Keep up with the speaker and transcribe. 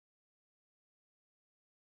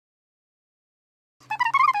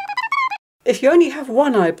If you only have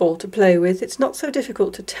one eyeball to play with, it's not so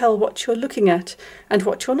difficult to tell what you're looking at and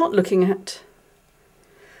what you're not looking at.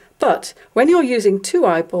 But when you're using two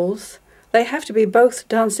eyeballs, they have to be both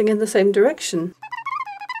dancing in the same direction.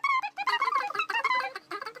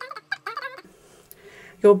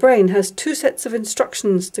 Your brain has two sets of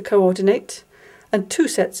instructions to coordinate and two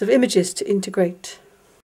sets of images to integrate.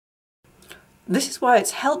 This is why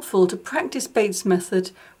it's helpful to practice Bates'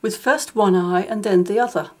 method with first one eye and then the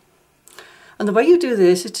other. And the way you do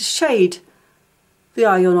this is to shade the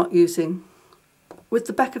eye you're not using with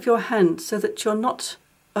the back of your hand so that you're not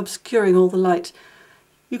obscuring all the light.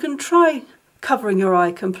 You can try covering your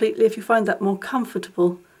eye completely if you find that more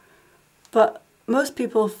comfortable, but most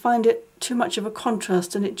people find it too much of a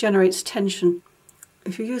contrast and it generates tension.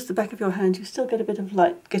 If you use the back of your hand, you still get a bit of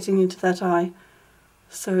light getting into that eye,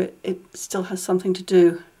 so it still has something to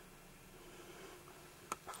do.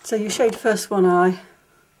 So you shade first one eye,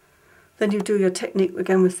 then you do your technique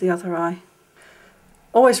again with the other eye.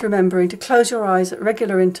 Always remembering to close your eyes at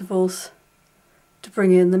regular intervals to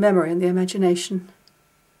bring in the memory and the imagination,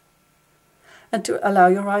 and to allow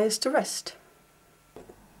your eyes to rest.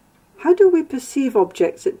 How do we perceive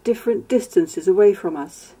objects at different distances away from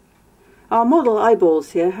us? Our model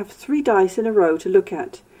eyeballs here have 3 dice in a row to look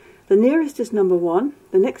at. The nearest is number 1,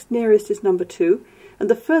 the next nearest is number 2, and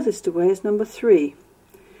the furthest away is number 3.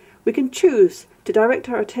 We can choose to direct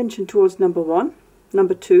our attention towards number 1,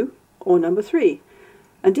 number 2, or number 3,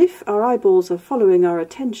 and if our eyeballs are following our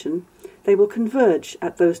attention, they will converge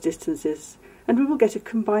at those distances, and we will get a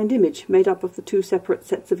combined image made up of the 2 separate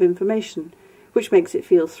sets of information, which makes it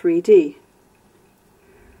feel 3D.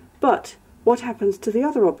 But what happens to the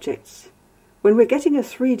other objects? When we're getting a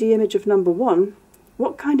 3D image of number 1,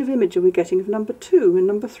 what kind of image are we getting of number 2 and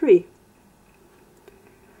number 3?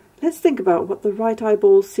 Let's think about what the right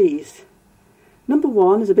eyeball sees. Number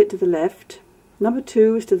 1 is a bit to the left, number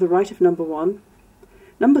 2 is to the right of number 1,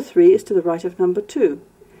 number 3 is to the right of number 2.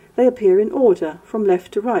 They appear in order from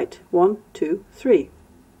left to right, 1, 2, 3.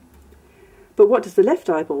 But what does the left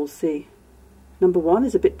eyeball see? Number 1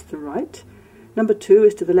 is a bit to the right, number 2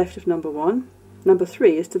 is to the left of number 1, number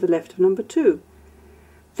 3 is to the left of number 2.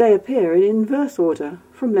 They appear in inverse order,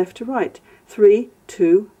 from left to right, 3,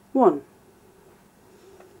 2, 1.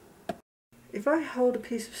 If I hold a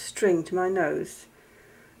piece of string to my nose,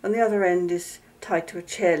 and the other end is tied to a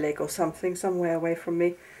chair leg or something, somewhere away from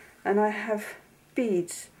me, and I have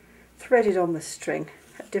beads threaded on the string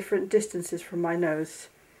at different distances from my nose,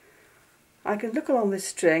 I can look along this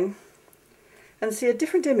string and see a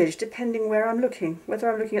different image depending where I'm looking,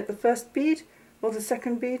 whether I'm looking at the first bead, or the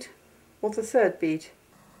second bead, or the third bead.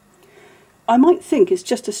 I might think it's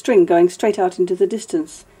just a string going straight out into the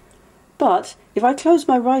distance, but if I close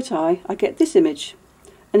my right eye, I get this image,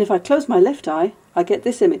 and if I close my left eye, I get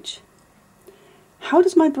this image. How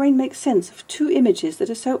does my brain make sense of 2 images that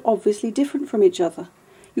are so obviously different from each other?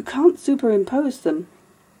 You can't superimpose them.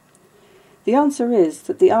 The answer is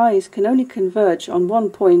that the eyes can only converge on one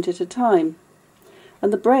point at a time,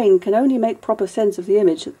 and the brain can only make proper sense of the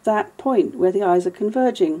image at that point where the eyes are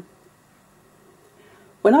converging.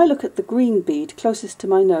 When I look at the green bead closest to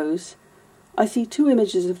my nose, I see 2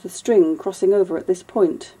 images of the string crossing over at this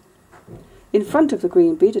point. In front of the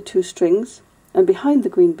green bead are 2 strings, and behind the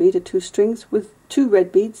green bead are 2 strings with 2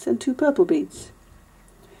 red beads and 2 purple beads.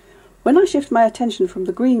 When I shift my attention from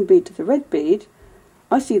the green bead to the red bead,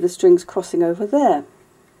 I see the strings crossing over there.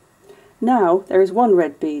 Now there is 1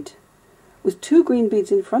 red bead, with 2 green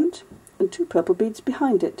beads in front and 2 purple beads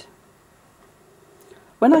behind it.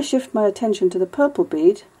 When I shift my attention to the purple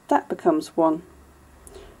bead, that becomes 1.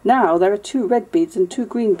 Now there are 2 red beads and 2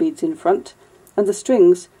 green beads in front, and the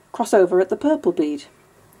strings cross over at the purple bead.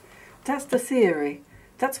 That's the theory.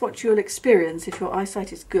 That's what you'll experience if your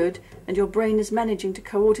eyesight is good and your brain is managing to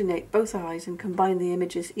coordinate both eyes and combine the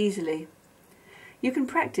images easily. You can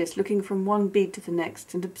practice looking from one bead to the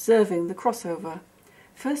next and observing the crossover,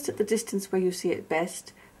 first at the distance where you see it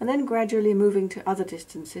best, and then gradually moving to other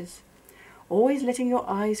distances, always letting your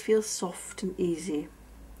eyes feel soft and easy.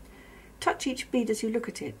 Touch each bead as you look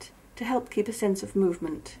at it, to help keep a sense of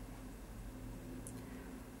movement.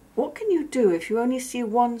 What can you do if you only see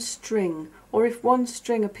one string, or if one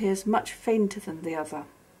string appears much fainter than the other?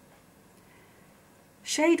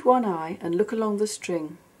 Shade one eye and look along the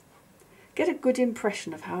string. Get a good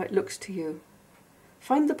impression of how it looks to you.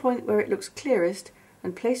 Find the point where it looks clearest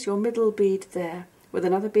and place your middle bead there, with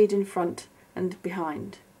another bead in front and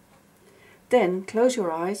behind. Then close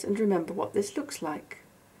your eyes and remember what this looks like.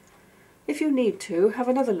 If you need to, have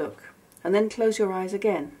another look, and then close your eyes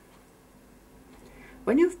again.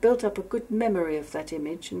 When you've built up a good memory of that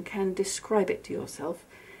image and can describe it to yourself,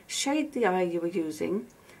 Shade the eye you were using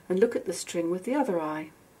and look at the string with the other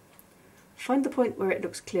eye. Find the point where it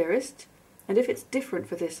looks clearest, and if it's different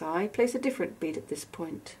for this eye, place a different bead at this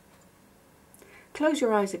point. Close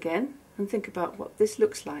your eyes again and think about what this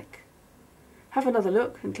looks like. Have another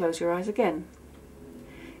look and close your eyes again.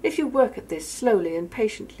 If you work at this slowly and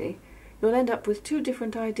patiently, you'll end up with 2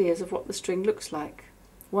 different ideas of what the string looks like,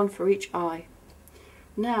 one for each eye.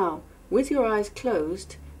 Now, with your eyes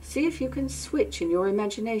closed, see if you can switch in your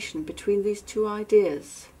imagination between these 2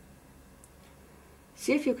 ideas.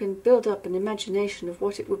 See if you can build up an imagination of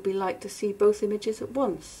what it would be like to see both images at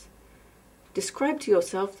once. Describe to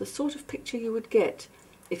yourself the sort of picture you would get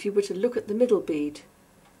if you were to look at the middle bead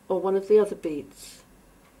or one of the other beads.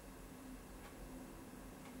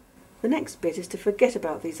 The next bit is to forget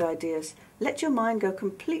about these ideas. Let your mind go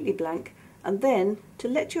completely blank, and then to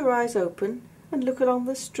let your eyes open and look along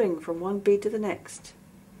the string from one bead to the next.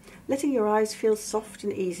 Letting your eyes feel soft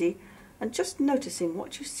and easy, and just noticing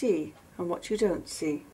what you see and what you don't see.